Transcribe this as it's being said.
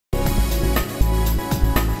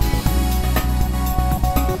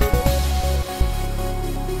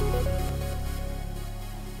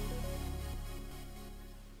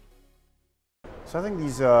So I think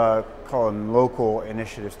these call them local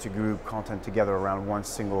initiatives to group content together around one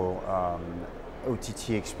single OTT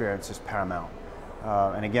experience is paramount.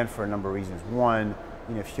 And again, for a number of reasons. One,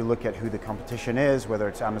 if you look at who the competition is, whether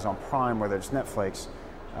it's Amazon Prime, whether it's Netflix,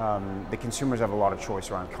 the consumers have a lot of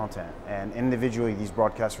choice around content. And individually, these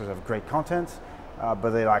broadcasters have great content, but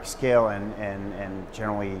they lack scale and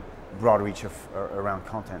generally broad reach around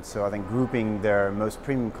content. So I think grouping their most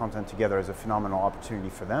premium content together is a phenomenal opportunity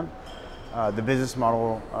for them. The business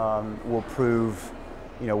model will prove,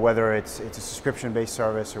 whether it's a subscription-based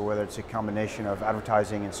service or whether it's a combination of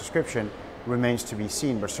advertising and subscription remains to be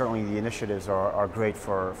seen, but certainly the initiatives are great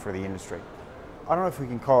for the industry. I don't know if we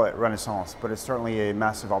can call it renaissance, but it's certainly a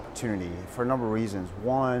massive opportunity for a number of reasons.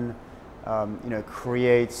 One, it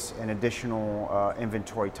creates an additional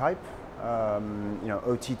inventory type.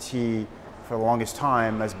 OTT for the longest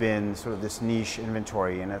time has been sort of this niche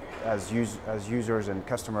inventory, and as users and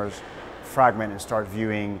customers fragment and start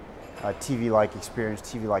viewing TV-like experience,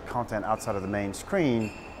 TV-like content outside of the main screen,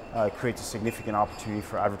 it creates a significant opportunity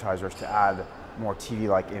for advertisers to add more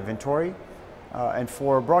TV-like inventory. And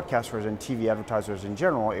for broadcasters and TV advertisers in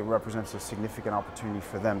general, it represents a significant opportunity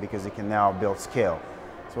for them because they can now build scale.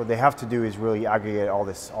 So what they have to do is really aggregate all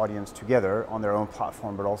this audience together on their own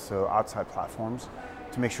platform, but also outside platforms,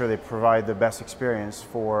 to make sure they provide the best experience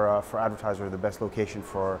for advertisers, the best location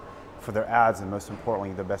for their ads, and most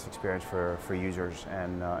importantly, the best experience for users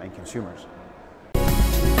and consumers.